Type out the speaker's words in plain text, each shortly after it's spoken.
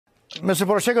Mr.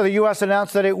 Poroshenko, the U.S.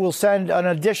 announced that it will send an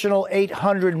additional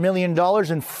 $800 million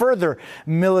in further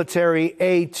military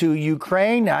aid to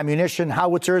Ukraine, ammunition,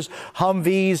 howitzers,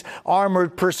 Humvees,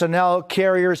 armored personnel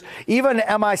carriers, even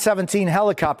Mi-17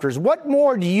 helicopters. What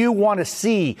more do you want to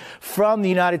see from the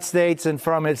United States and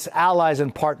from its allies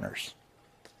and partners?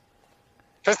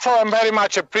 First of all, I'm very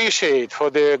much appreciate for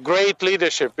the great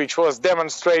leadership which was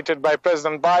demonstrated by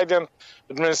President Biden,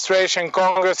 administration,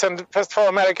 Congress, and first of all,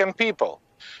 American people.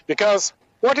 Because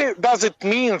what does it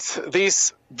mean,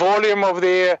 this volume of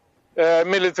the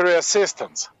military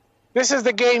assistance? This is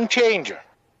the game changer.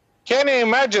 Can you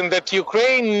imagine that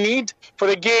Ukraine need for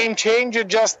the game changer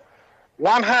just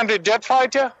 100 jet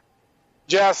fighter,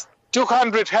 just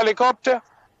 200 helicopter,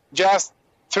 just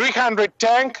 300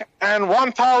 tank, and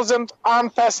 1,000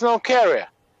 armed personnel carrier?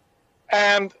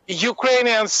 And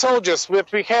Ukrainian soldiers,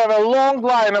 we have a long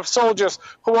line of soldiers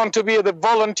who want to be the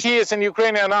volunteers in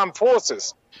Ukrainian armed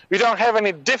forces. We don't have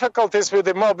any difficulties with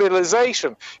the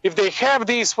mobilization. If they have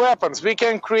these weapons, we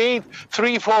can create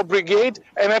 3-4 brigade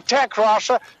and attack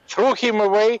Russia, throw him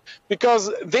away,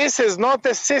 because this is not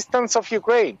assistance of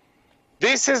Ukraine.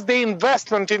 This is the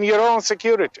investment in your own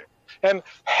security. And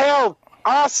help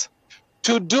us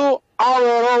to do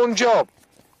our own job.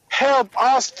 Help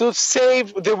us to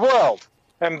save the world.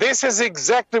 And this is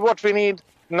exactly what we need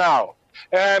now.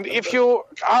 And if you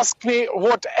ask me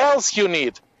what else you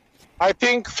need, I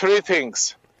think 3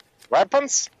 things: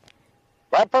 weapons,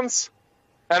 weapons,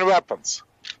 and weapons.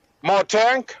 More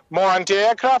tank, more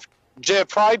anti-aircraft,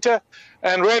 jet fighter,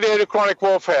 and radio electronic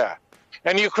warfare.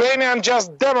 And Ukrainians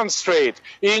just demonstrate,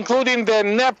 including the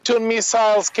Neptune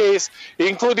missiles case,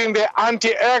 including the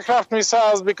anti-aircraft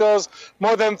missiles, because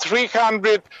more than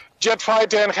 300 jet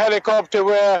fighter and helicopter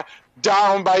were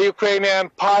down by Ukrainian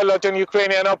pilot and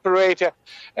Ukrainian operator.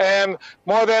 And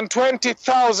more than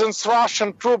 20,000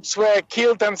 Russian troops were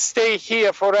killed and stay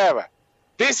here forever.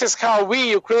 This is how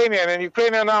we, Ukrainian and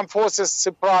Ukrainian armed forces,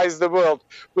 surprise the world.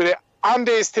 We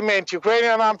underestimate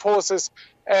Ukrainian armed forces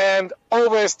and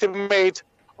overestimate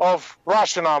of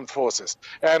Russian armed forces.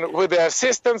 And with the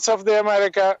assistance of the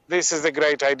America, this is a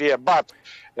great idea. But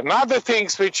another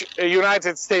things which the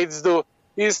United States do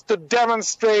is to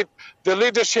demonstrate the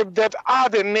leadership that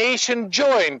other nations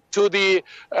join to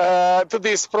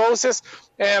this process,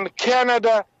 and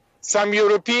Canada, some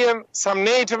European, some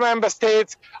NATO member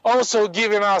states also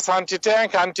giving us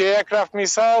anti-tank, anti-aircraft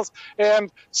missiles, and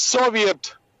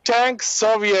Soviet tanks,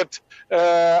 Soviet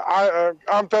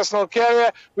armed personnel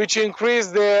carrier, which increase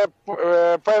their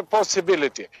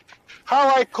possibility.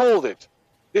 How I called it?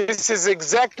 This is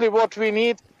exactly what we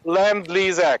need,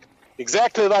 Ленд-ліз Act.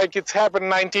 Exactly like it's happened in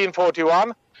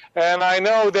 1941. And I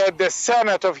know that the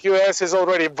Senate of US has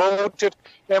already voted.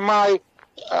 And my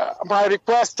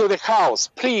request to the House,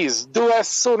 please do as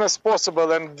soon as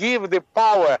possible and give the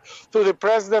power to the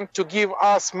President to give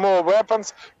us more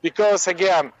weapons, because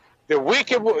again,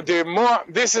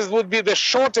 this would be the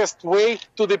shortest way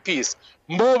to the peace.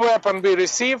 More weapon we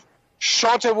receive,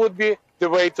 shorter would be the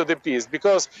way to the peace.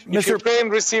 Because if Ukraine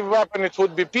receive weapon, it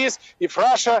would be peace. If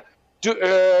Russia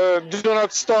do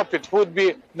not stop, it would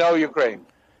be no Ukraine.